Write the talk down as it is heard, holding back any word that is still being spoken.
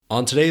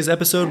On today's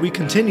episode, we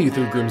continue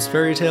through Grimm's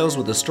Fairy Tales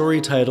with a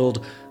story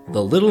titled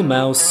The Little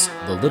Mouse,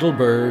 the Little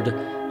Bird,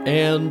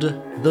 and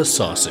the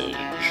Sausage.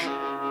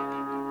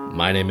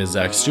 My name is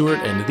Zach Stewart,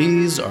 and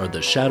these are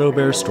the Shadow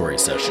Bear Story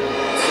Sessions.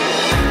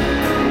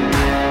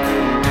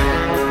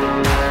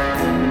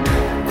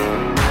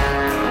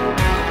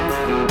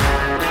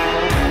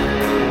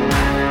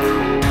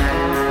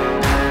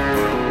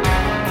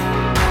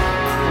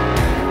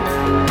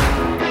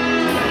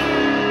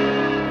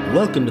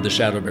 Welcome to the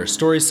Shadow Bear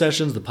Story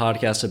Sessions, the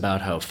podcast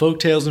about how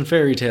folktales and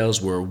fairy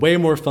tales were way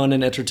more fun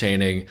and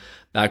entertaining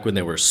back when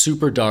they were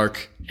super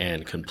dark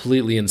and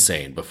completely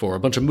insane, before a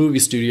bunch of movie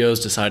studios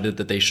decided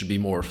that they should be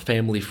more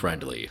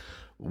family-friendly.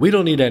 We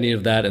don't need any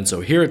of that, and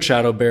so here at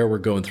Shadow Bear, we're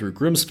going through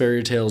Grimm's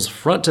Fairy Tales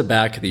front to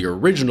back, the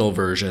original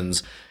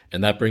versions,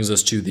 and that brings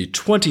us to the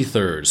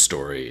 23rd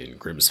story in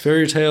Grimm's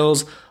Fairy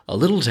Tales, a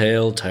little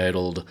tale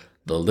titled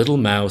The Little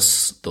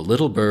Mouse, the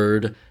Little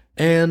Bird,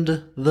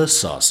 and the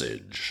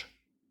Sausage.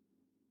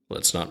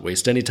 Let's not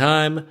waste any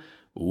time.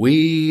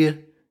 We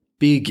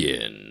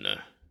begin.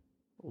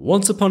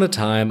 Once upon a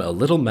time, a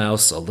little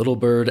mouse, a little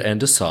bird,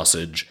 and a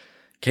sausage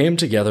came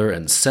together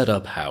and set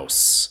up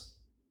house.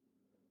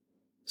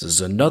 This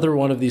is another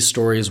one of these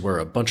stories where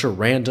a bunch of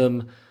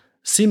random,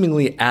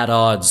 seemingly at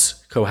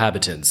odds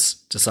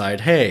cohabitants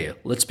decide, hey,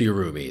 let's be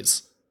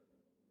roomies.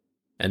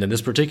 And in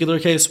this particular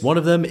case, one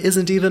of them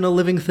isn't even a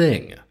living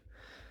thing.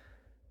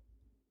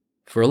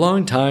 For a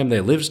long time,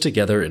 they lived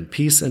together in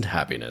peace and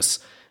happiness,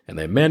 and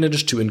they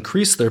managed to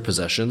increase their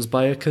possessions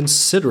by a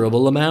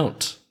considerable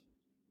amount.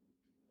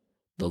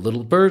 The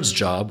little bird's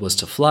job was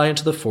to fly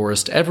into the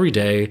forest every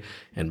day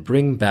and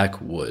bring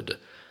back wood.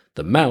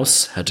 The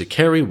mouse had to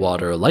carry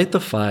water, light the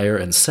fire,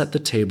 and set the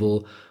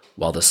table,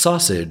 while the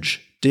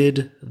sausage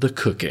did the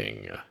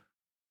cooking.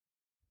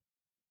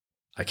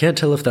 I can't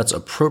tell if that's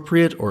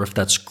appropriate or if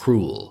that's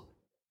cruel,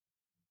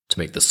 to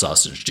make the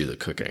sausage do the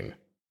cooking.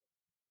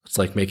 It's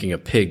like making a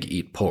pig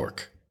eat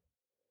pork.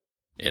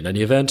 In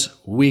any event,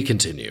 we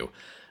continue.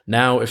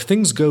 Now, if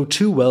things go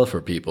too well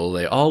for people,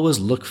 they always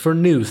look for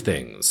new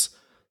things.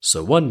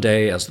 So one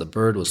day, as the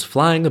bird was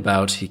flying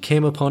about, he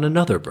came upon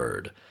another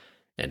bird,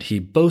 and he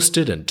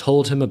boasted and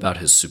told him about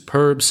his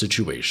superb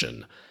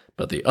situation.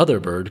 But the other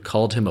bird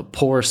called him a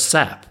poor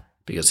sap,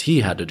 because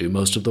he had to do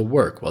most of the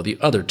work, while the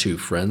other two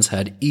friends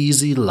had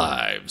easy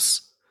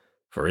lives.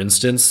 For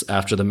instance,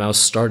 after the mouse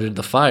started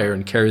the fire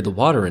and carried the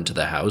water into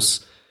the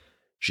house,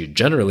 she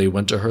generally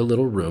went to her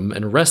little room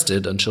and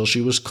rested until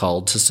she was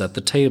called to set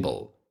the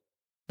table.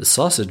 The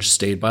sausage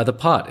stayed by the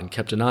pot and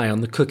kept an eye on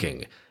the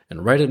cooking,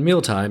 and right at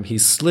mealtime he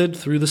slid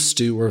through the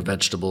stew or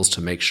vegetables to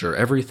make sure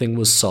everything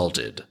was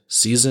salted,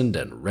 seasoned,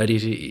 and ready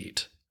to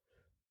eat.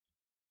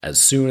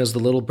 As soon as the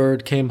little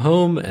bird came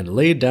home and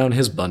laid down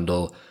his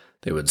bundle,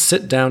 they would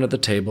sit down at the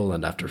table,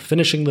 and after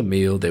finishing the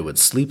meal they would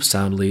sleep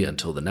soundly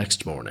until the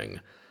next morning.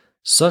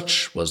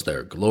 Such was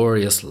their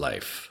glorious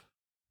life.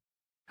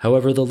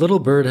 However, the little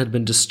bird had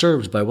been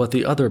disturbed by what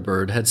the other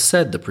bird had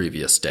said the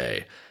previous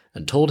day,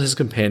 and told his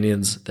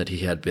companions that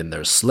he had been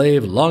their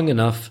slave long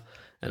enough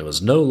and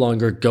was no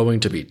longer going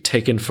to be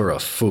taken for a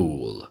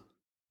fool. I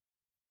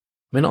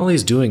mean, all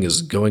he's doing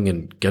is going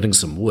and getting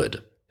some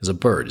wood. He's a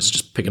bird. He's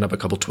just picking up a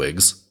couple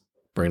twigs,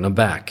 bringing them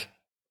back.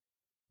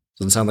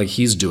 Doesn't sound like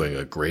he's doing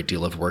a great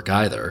deal of work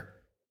either.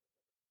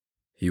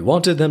 He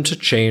wanted them to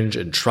change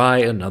and try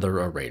another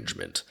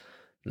arrangement.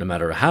 No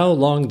matter how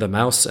long the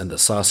mouse and the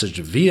sausage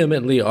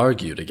vehemently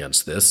argued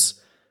against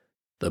this,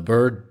 the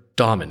bird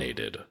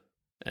dominated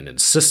and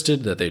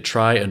insisted that they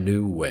try a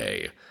new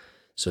way.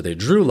 So they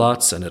drew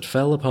lots, and it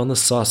fell upon the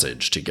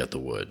sausage to get the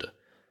wood.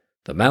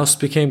 The mouse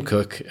became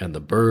cook, and the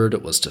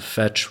bird was to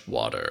fetch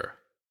water.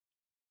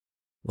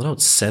 Well,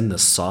 don't send the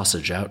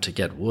sausage out to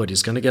get wood.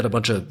 He's going to get a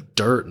bunch of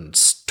dirt and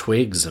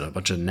twigs and a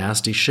bunch of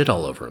nasty shit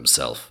all over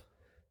himself.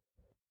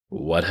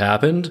 What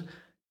happened?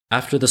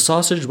 After the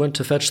sausage went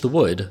to fetch the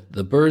wood,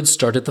 the bird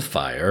started the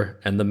fire,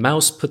 and the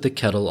mouse put the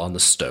kettle on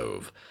the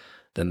stove.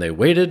 Then they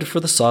waited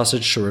for the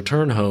sausage to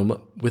return home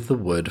with the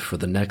wood for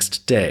the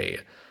next day.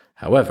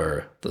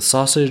 However, the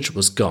sausage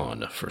was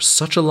gone for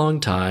such a long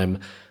time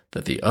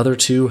that the other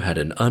two had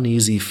an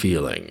uneasy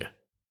feeling,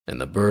 and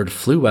the bird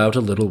flew out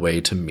a little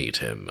way to meet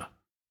him.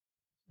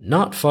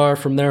 Not far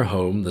from their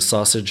home, the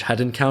sausage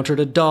had encountered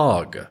a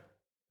dog.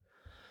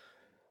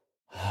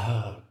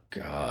 Oh,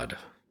 God.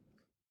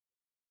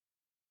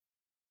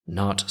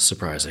 Not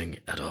surprising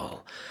at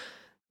all.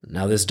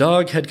 Now this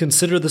dog had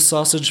considered the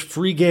sausage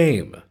free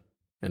game,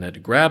 and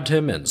had grabbed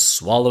him and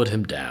swallowed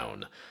him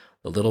down.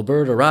 The little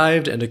bird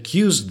arrived and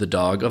accused the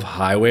dog of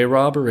highway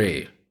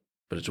robbery,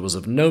 but it was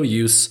of no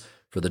use,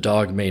 for the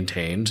dog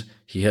maintained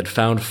he had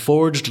found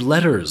forged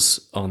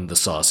letters on the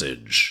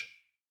sausage,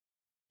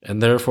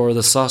 and therefore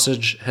the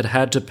sausage had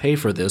had to pay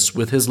for this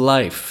with his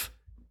life.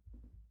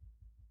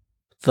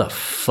 The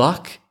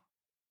fuck?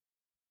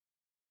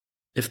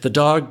 If the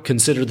dog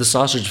considered the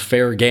sausage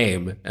fair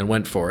game and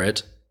went for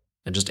it,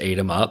 and just ate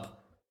him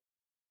up,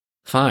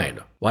 fine.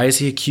 Why is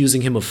he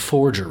accusing him of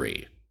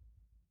forgery?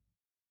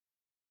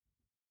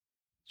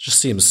 Just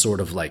seems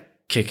sort of like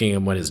kicking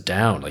him when he's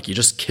down. Like, you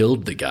just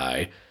killed the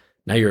guy.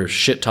 Now you're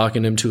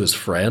shit-talking him to his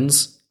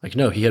friends? Like,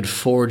 no, he had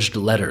forged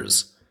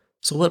letters.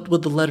 So what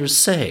would the letters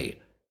say?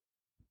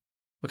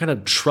 What kind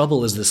of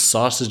trouble is this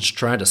sausage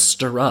trying to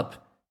stir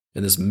up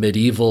in this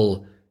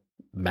medieval,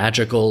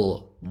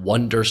 magical,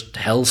 wonder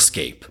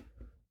hellscape?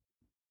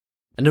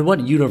 And in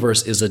what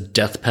universe is a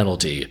death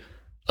penalty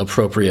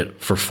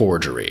appropriate for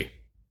forgery?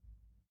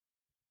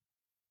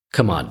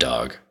 Come on,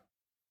 dog.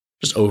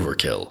 Just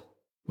overkill.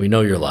 We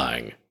know you're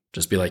lying.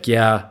 Just be like,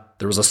 yeah,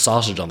 there was a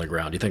sausage on the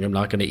ground. You think I'm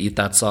not going to eat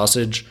that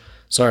sausage?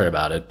 Sorry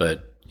about it,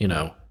 but,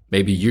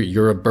 maybe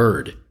you're a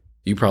bird.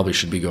 You probably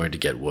should be going to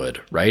get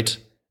wood, right?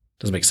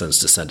 Doesn't make sense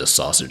to send a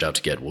sausage out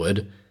to get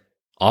wood.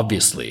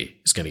 Obviously,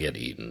 he's going to get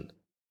eaten.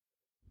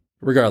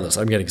 Regardless,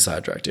 I'm getting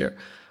sidetracked here.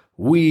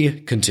 We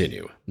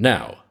continue.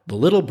 Now, the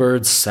little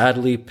bird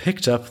sadly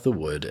picked up the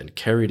wood and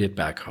carried it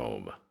back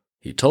home.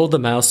 He told the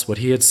mouse what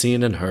he had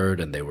seen and heard,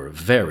 and they were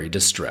very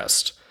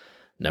distressed.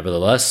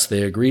 Nevertheless,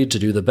 they agreed to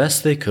do the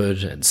best they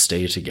could and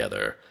stay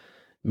together.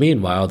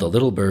 Meanwhile, the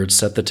little bird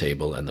set the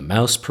table, and the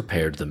mouse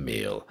prepared the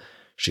meal.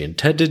 She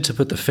intended to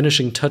put the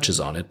finishing touches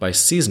on it by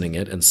seasoning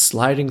it and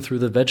sliding through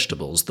the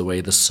vegetables the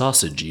way the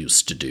sausage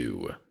used to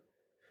do.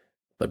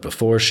 But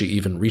before she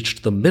even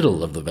reached the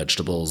middle of the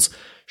vegetables,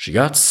 she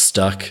got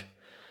stuck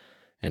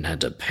and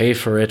had to pay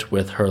for it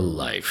with her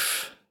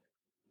life.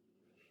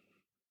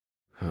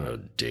 Oh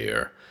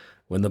dear.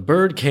 When the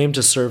bird came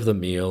to serve the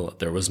meal,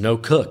 there was no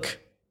cook.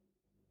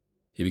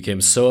 He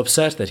became so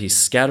upset that he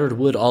scattered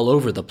wood all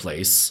over the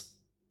place,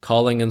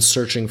 calling and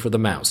searching for the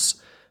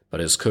mouse, but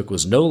his cook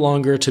was no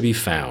longer to be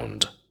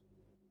found.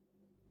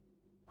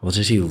 Well,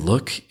 did he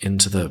look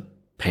into the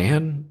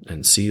pan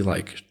and see,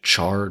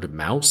 charred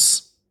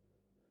mouse?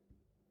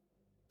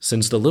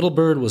 Since the little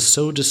bird was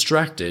so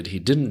distracted, he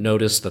didn't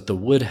notice that the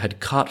wood had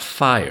caught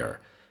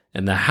fire,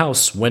 and the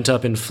house went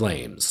up in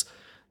flames.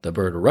 The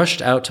bird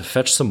rushed out to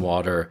fetch some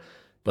water,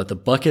 but the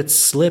bucket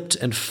slipped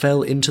and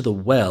fell into the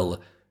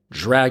well,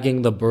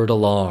 dragging the bird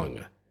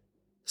along.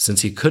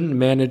 Since he couldn't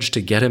manage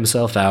to get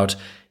himself out,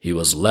 he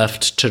was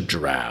left to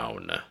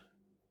drown.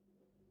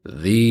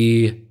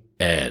 The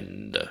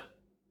end.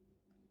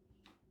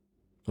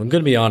 I'm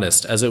going to be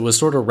honest, as it was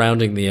sort of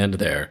rounding the end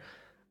there,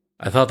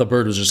 I thought the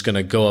bird was just going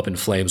to go up in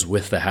flames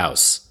with the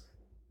house.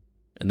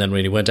 And then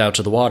when he went out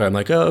to the water, I'm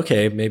like, oh,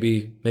 okay,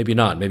 maybe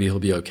not. Maybe he'll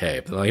be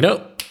okay. But I'm like,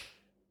 nope.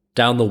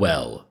 Down the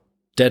well.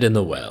 Dead in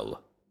the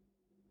well.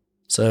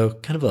 So,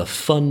 kind of a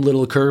fun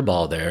little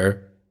curveball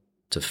there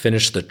to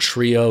finish the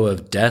trio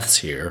of deaths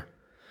here.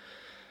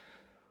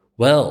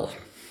 Well,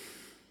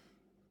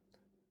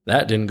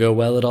 that didn't go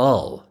well at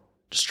all.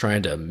 Just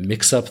trying to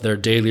mix up their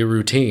daily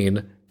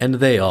routine, and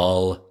they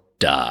all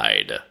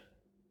died.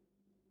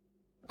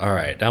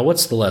 Alright, now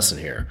what's the lesson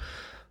here?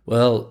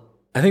 Well,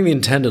 I think the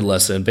intended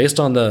lesson, based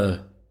on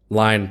the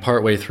line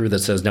partway through that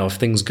says, now if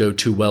things go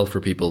too well for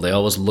people, they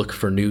always look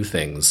for new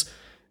things,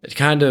 it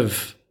kind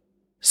of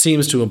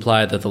seems to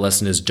imply that the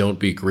lesson is don't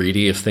be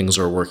greedy if things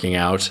are working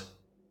out.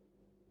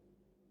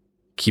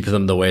 Keep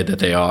them the way that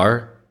they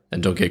are,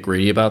 and don't get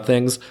greedy about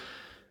things.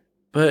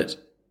 But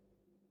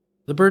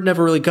the bird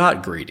never really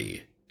got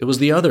greedy. It was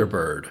the other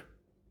bird,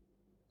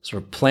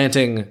 sort of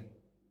planting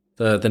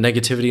the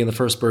negativity in the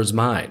first bird's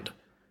mind.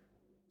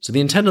 So the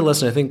intended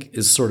lesson, I think,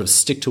 is sort of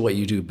stick to what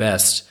you do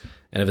best,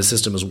 and if a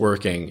system is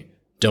working,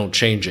 don't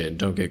change it, and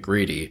don't get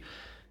greedy.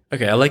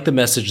 Okay, I like the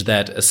message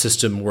that a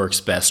system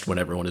works best when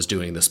everyone is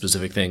doing the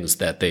specific things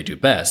that they do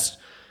best,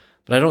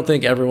 but I don't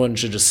think everyone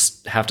should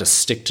just have to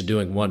stick to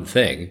doing one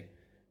thing.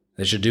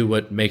 They should do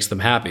what makes them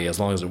happy as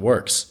long as it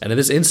works. And in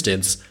this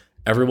instance,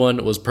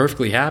 everyone was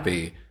perfectly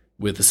happy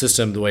with the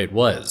system the way it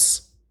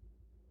was.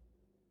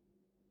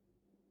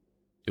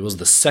 It was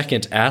the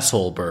second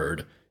asshole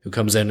bird who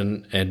comes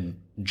in and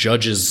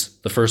judges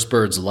the first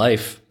bird's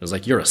life. It was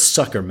like, you're a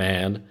sucker,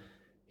 man.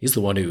 He's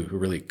the one who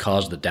really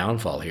caused the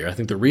downfall here. I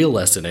think the real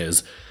lesson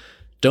is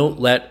don't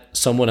let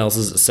someone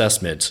else's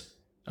assessment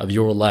of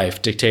your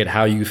life dictate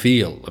how you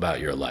feel about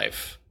your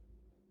life.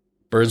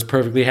 Bird's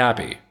perfectly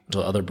happy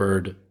until other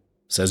bird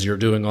says you're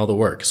doing all the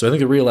work. So I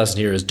think the real lesson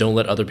here is don't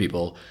let other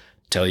people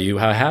tell you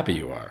how happy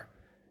you are.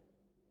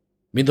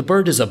 I mean, the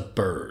bird is a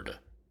bird.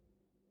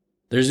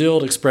 There's the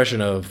old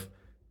expression of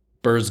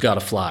birds gotta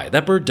fly.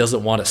 That bird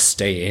doesn't want to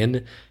stay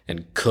in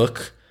and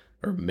cook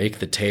or make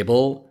the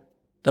table.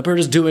 That bird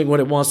is doing what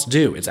it wants to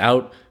do. It's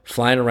out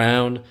flying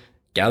around,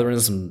 gathering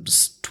some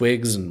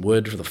twigs and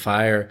wood for the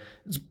fire.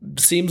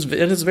 It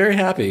is very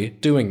happy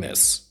doing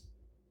this.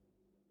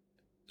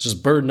 It's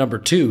just bird number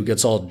 2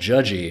 gets all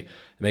judgy and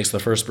makes the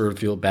first bird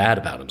feel bad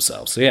about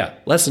himself. So yeah,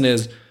 lesson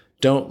is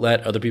don't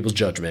let other people's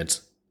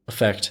judgment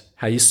affect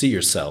how you see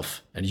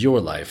yourself and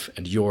your life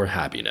and your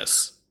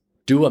happiness.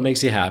 Do what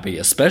makes you happy,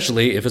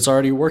 especially if it's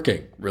already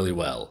working really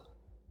well.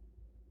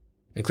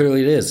 And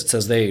clearly it is. It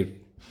says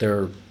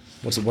they're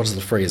what is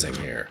the phrasing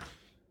here?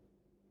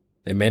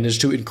 They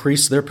managed to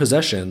increase their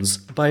possessions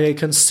by a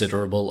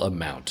considerable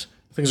amount.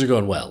 Things are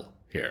going well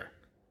here.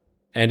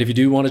 And if you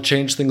do want to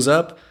change things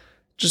up,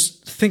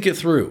 just think it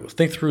through.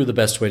 Think through the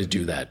best way to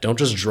do that. Don't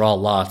just draw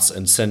lots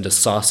and send a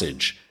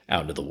sausage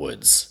out into the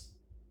woods.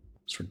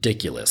 It's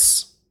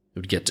ridiculous. It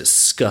would get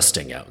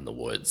disgusting out in the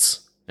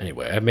woods.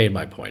 Anyway, I've made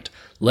my point.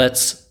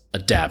 Let's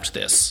adapt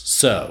this.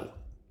 So,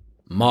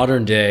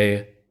 modern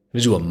day, we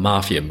do a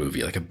mafia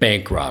movie, like a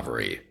bank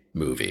robbery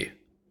movie.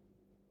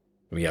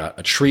 We've got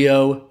a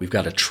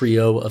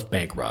trio of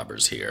bank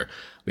robbers here.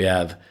 We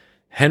have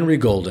Henry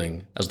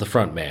Golding as the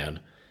front man,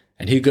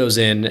 and he goes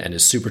in and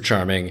is super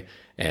charming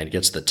and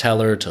gets the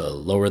teller to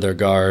lower their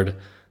guard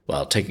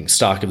while taking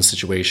stock of the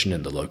situation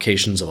and the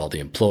locations of all the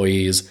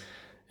employees.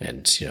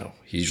 And,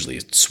 he's usually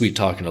sweet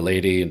talking a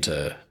lady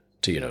into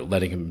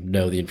letting him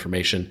know the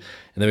information.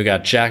 And then we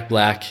got Jack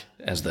Black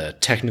as the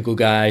technical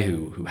guy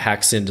who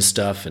hacks into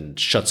stuff and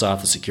shuts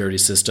off the security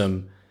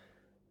system.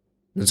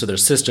 And so their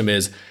system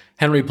is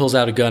Henry pulls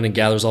out a gun and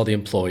gathers all the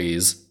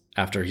employees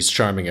after he's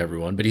charming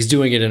everyone, but he's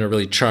doing it in a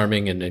really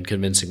charming and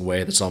convincing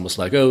way that's almost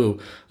like, oh,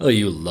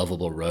 you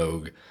lovable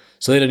rogue.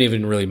 So they don't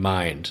even really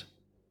mind.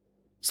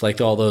 It's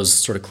like all those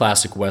sort of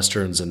classic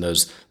westerns and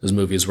those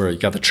movies where you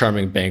got the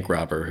charming bank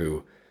robber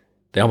who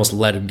they almost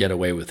let him get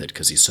away with it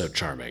because he's so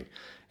charming.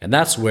 And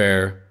that's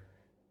where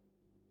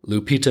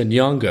Lupita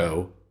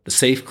Nyong'o, the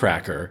safe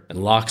cracker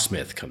and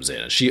locksmith, comes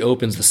in. She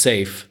opens the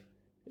safe,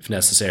 if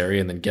necessary,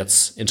 and then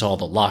gets into all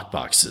the lock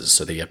boxes,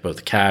 so they get both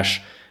the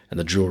cash and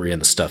the jewelry and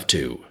the stuff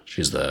too.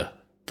 She's the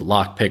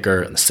lock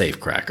picker and the safe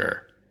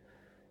cracker.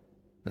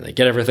 And they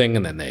get everything,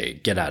 and then they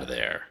get out of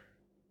there.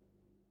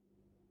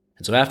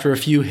 And so after a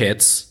few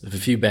hits of a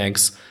few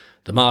banks,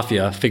 the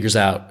mafia figures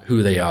out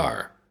who they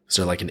are.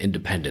 So they're like an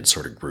independent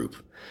sort of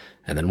group.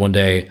 And then one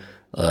day,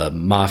 a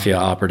mafia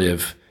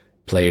operative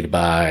played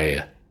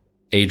by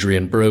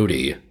Adrian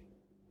Brody,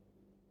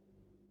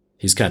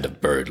 he's kind of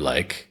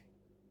bird-like,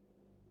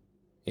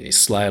 and he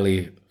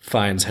slyly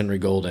finds Henry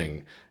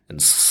Golding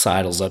and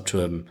sidles up to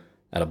him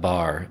at a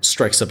bar,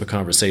 strikes up a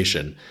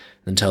conversation,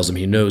 and tells him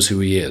he knows who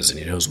he is and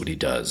he knows what he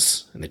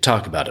does. And they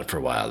talk about it for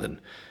a while,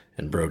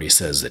 and Brody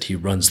says that he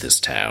runs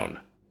this town,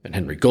 and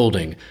Henry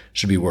Golding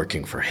should be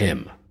working for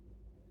him.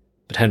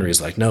 But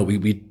Henry's like, no,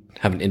 we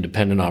have an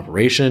independent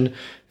operation,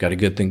 got a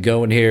good thing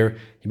going here.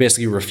 He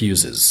basically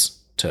refuses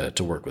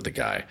to work with the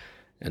guy.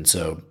 And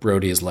so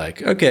Brody is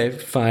like, okay,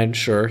 fine,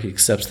 sure. He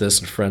accepts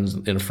this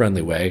in a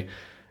friendly way.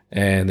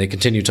 And they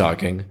continue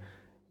talking.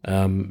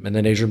 And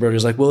then Adrian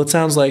Brody's like, well, it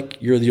sounds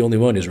like you're the only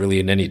one who's really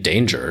in any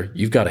danger.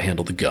 You've got to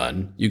handle the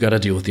gun. You've got to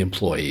deal with the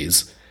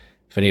employees.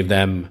 If any of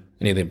the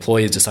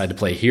employees decide to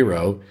play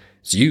hero,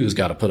 it's you who's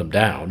got to put them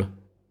down.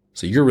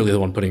 So you're really the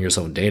one putting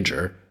yourself in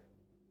danger.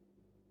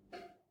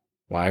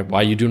 Why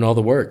are you doing all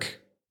the work?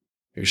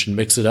 You should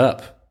mix it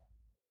up.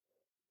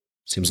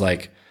 Seems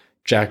like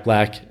Jack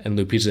Black and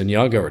Lupita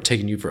Nyong'o are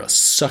taking you for a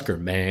sucker,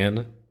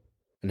 man.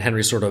 And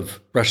Henry sort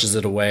of brushes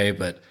it away,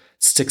 but it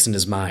sticks in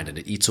his mind and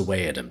it eats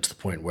away at him to the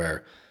point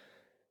where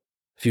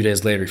a few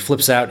days later he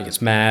flips out and he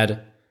gets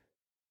mad.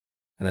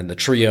 And then the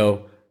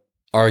trio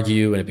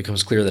argue and it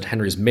becomes clear that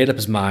Henry's made up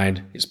his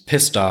mind. He's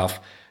pissed off.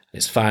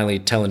 He's finally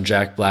telling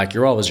Jack Black,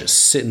 you're always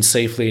just sitting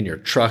safely in your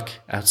truck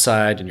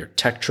outside, in your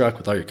tech truck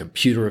with all your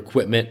computer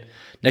equipment.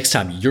 Next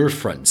time you're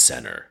front and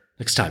center.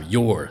 Next time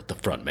you're the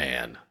front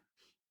man.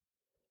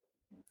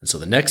 And so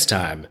the next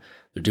time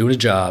they're doing a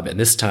job, and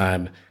this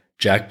time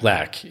Jack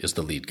Black is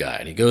the lead guy.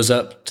 And he goes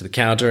up to the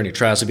counter and he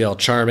tries to be all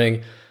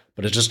charming,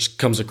 but it just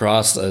comes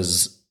across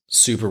as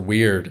super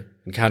weird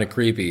and kind of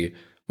creepy,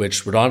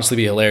 which would honestly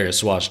be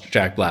hilarious to watch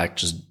Jack Black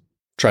just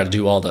try to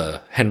do all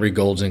the Henry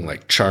Golding,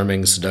 like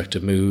charming,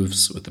 seductive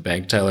moves with the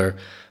bank teller,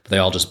 but they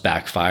all just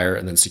backfire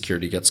and then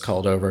security gets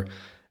called over.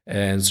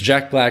 And so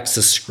Jack Black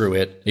says, screw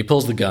it. He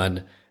pulls the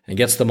gun and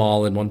gets them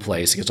all in one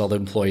place. He gets all the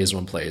employees in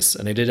one place.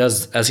 And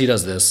as he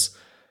does this,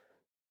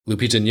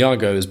 Lupita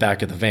Nyong'o is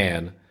back at the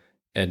van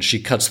and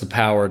she cuts the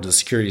power to the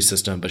security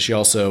system, but she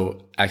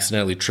also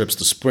accidentally trips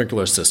the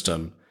sprinkler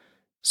system.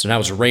 So now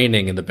it's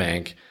raining in the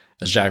bank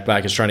as Jack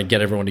Black is trying to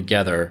get everyone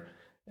together.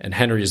 And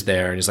Henry is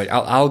there, and he's like,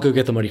 I'll go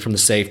get the money from the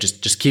safe.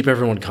 Just keep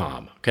everyone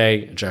calm,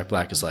 okay? And Jack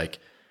Black is like,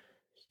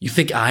 you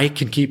think I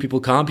can keep people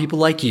calm? People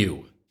like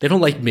you. They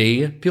don't like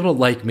me. People don't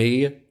like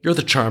me. You're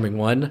the charming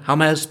one. How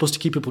am I supposed to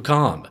keep people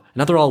calm?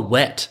 Now they're all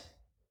wet.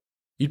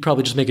 You'd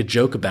probably just make a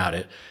joke about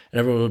it, and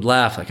everyone would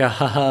laugh like, ah,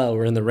 ha, ha,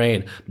 we're in the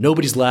rain.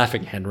 Nobody's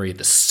laughing, Henry.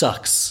 This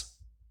sucks.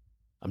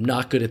 I'm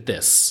not good at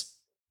this.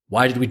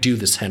 Why did we do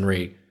this,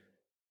 Henry?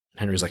 And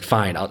Henry's like,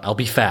 fine, I'll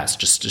be fast.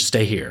 Just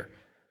stay here.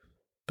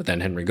 But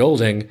then Henry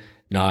Golding,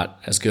 not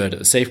as good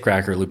at a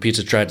safecracker,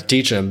 Lupita tried to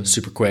teach him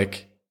super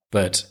quick,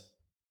 but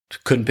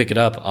couldn't pick it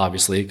up,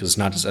 obviously, because it's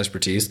not his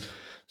expertise.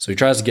 So he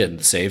tries to get in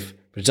the safe,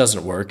 but it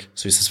doesn't work.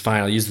 So he says,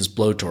 fine, I'll use this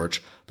blowtorch.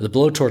 But the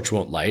blowtorch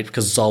won't light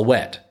because it's all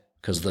wet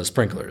because of the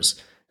sprinklers.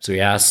 So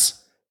he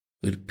asks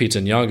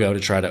Lupita Nyong'o to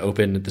try to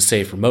open the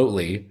safe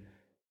remotely,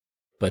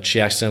 but she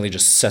accidentally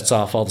just sets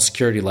off all the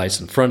security lights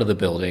in front of the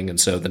building. And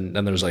so then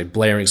there's like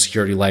blaring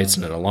security lights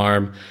and an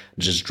alarm,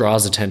 and just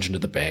draws attention to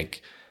the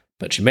bank.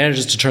 But she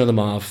manages to turn them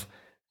off,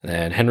 and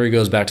then Henry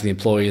goes back to the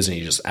employees, and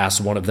he just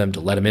asks one of them to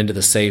let him into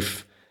the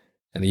safe.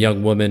 And the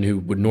young woman, who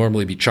would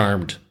normally be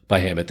charmed by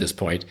him at this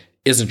point,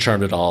 isn't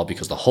charmed at all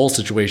because the whole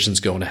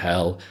situation's going to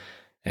hell.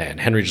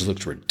 And Henry just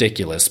looks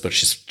ridiculous, but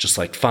she's just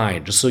like,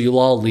 fine, just so you'll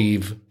all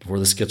leave before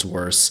this gets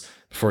worse,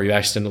 before you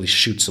accidentally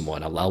shoot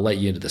someone, I'll let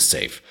you into the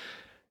safe.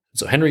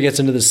 So Henry gets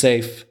into the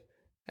safe,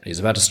 and he's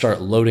about to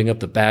start loading up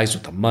the bags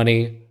with the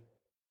money.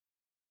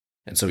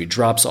 And so he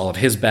drops all of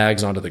his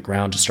bags onto the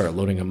ground to start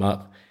loading them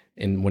up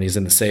when he's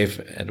in the safe,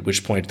 at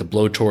which point the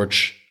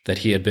blowtorch that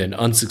he had been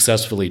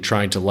unsuccessfully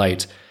trying to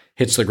light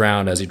hits the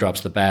ground as he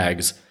drops the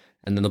bags,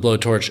 and then the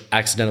blowtorch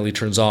accidentally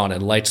turns on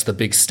and lights the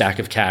big stack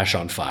of cash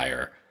on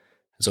fire.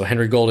 So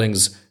Henry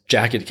Golding's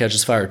jacket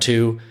catches fire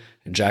too,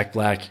 and Jack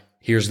Black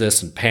hears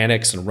this and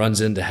panics and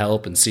runs in to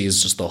help and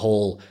sees just the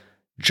whole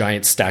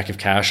giant stack of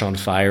cash on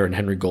fire and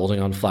Henry Golding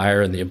on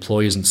fire, and the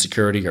employees and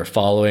security are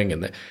following,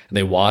 and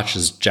they watch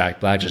as Jack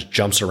Black just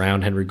jumps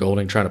around Henry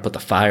Golding trying to put the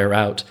fire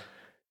out,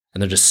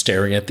 and they're just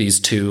staring at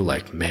these two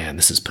like, man,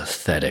 this is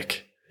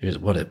pathetic.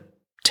 What a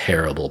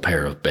terrible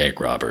pair of bank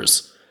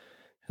robbers.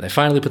 And they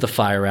finally put the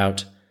fire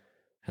out,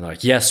 and they're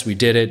like, yes, we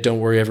did it, don't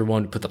worry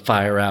everyone, put the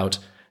fire out.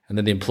 And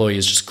then the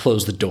employees just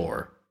close the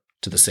door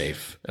to the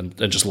safe and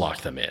just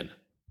lock them in.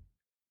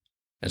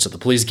 And so the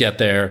police get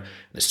there,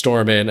 they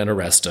storm in and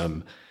arrest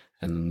him.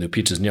 And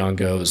Lupita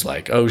Nyong'o is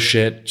like, oh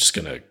shit, just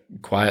gonna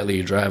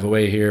quietly drive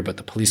away here. But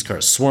the police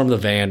cars swarm the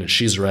van and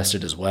she's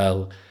arrested as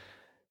well.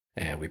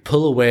 And we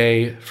pull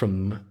away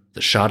from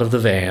the shot of the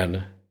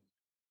van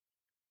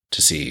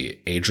to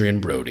see Adrian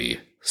Brody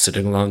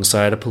sitting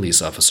alongside a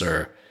police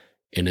officer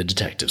in a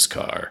detective's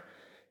car.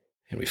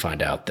 And we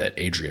find out that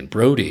Adrian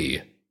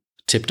Brody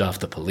tipped off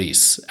the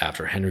police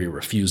after Henry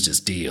refused his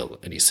deal,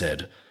 and he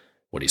said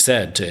what he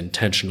said to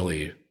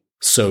intentionally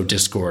sow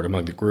discord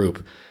among the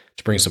group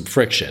to bring some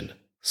friction.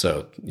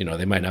 So,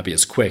 they might not be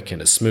as quick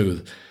and as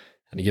smooth,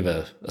 and to give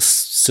a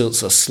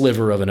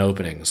sliver of an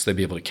opening so they'd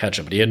be able to catch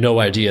him. But he had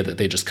no idea that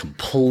they just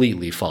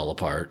completely fall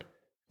apart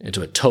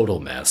into a total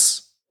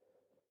mess.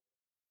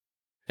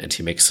 And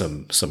he makes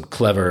some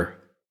clever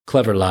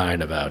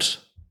line about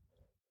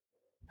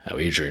how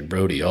Adrian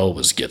Brody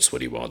always gets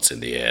what he wants in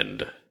the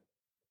end.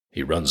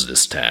 He runs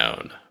this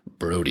town,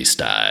 Brody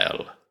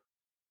style.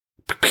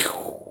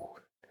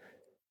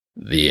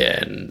 The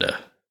end.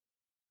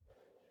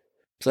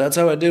 So that's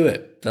how I do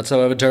it. That's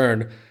how I would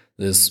turn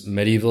this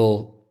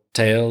medieval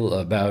tale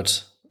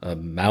about a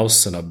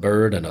mouse and a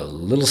bird and a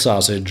little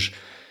sausage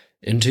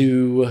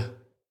into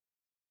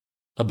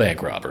a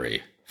bank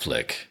robbery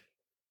flick,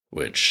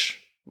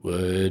 which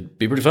would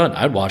be pretty fun.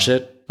 I'd watch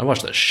it. I'd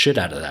watch the shit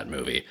out of that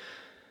movie.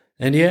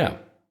 And yeah,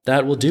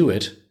 that will do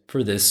it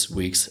for this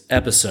week's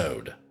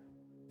episode.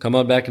 Come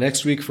on back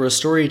next week for a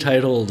story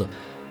titled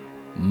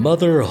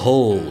Mother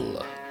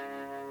Hole.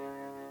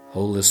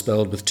 Hole is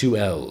spelled with 2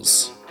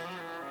 L's.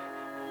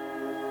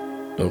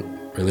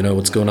 Don't really know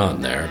what's going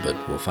on there, but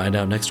we'll find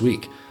out next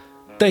week.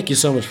 Thank you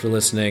so much for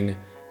listening.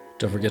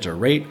 Don't forget to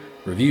rate,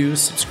 review,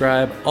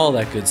 subscribe, all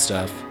that good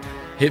stuff.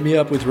 Hit me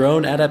up with your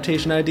own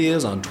adaptation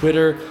ideas on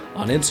Twitter,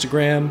 on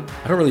Instagram.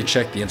 I don't really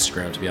check the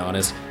Instagram, to be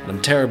honest, and I'm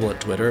terrible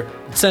at Twitter,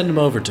 but send them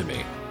over to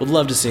me. Would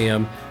love to see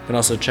them. You can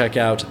also check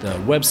out the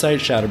website,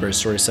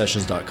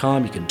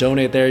 shadowbearstorysessions.com. You can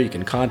donate there, you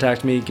can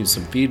contact me, give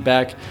some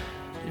feedback,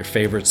 your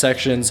favorite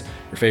sections,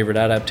 your favorite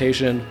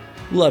adaptation.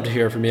 Love to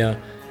hear from you.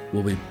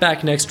 We'll be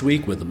back next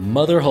week with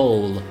Mother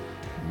Hole.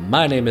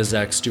 My name is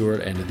Zach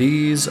Stewart, and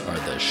these are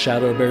the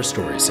Shadow Bear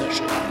Story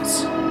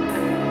Sessions.